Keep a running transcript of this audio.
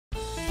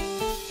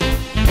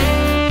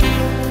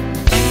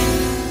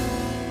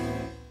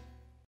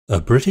A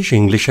British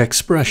English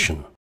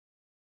expression.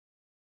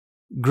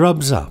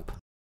 Grubs up.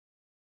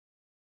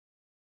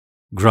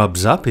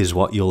 Grubs up is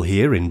what you'll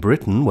hear in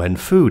Britain when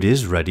food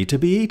is ready to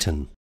be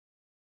eaten.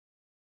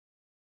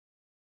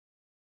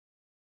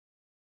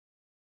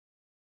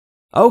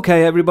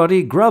 OK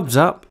everybody, grubs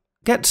up.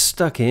 Get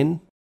stuck in.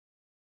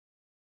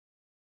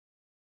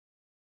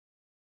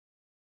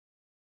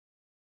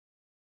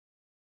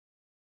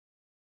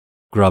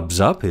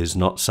 Grubs up is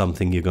not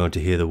something you're going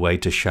to hear the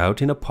waiter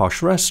shout in a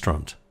posh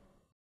restaurant.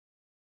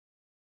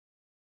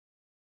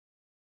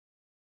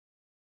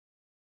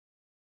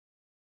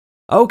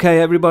 OK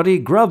everybody,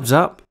 grubs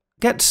up.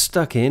 Get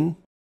stuck in.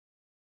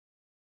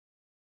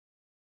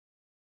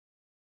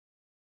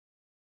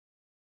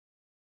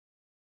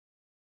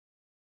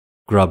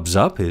 Grubs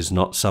up is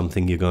not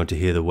something you're going to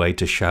hear the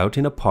waiter shout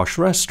in a posh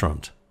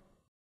restaurant.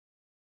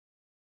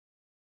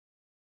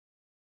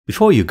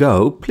 Before you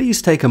go,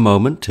 please take a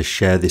moment to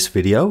share this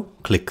video,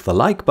 click the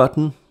like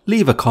button,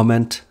 leave a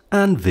comment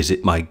and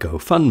visit my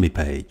GoFundMe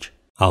page.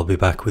 I'll be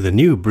back with a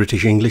new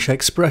British English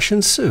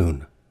expression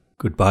soon.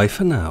 Goodbye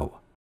for now.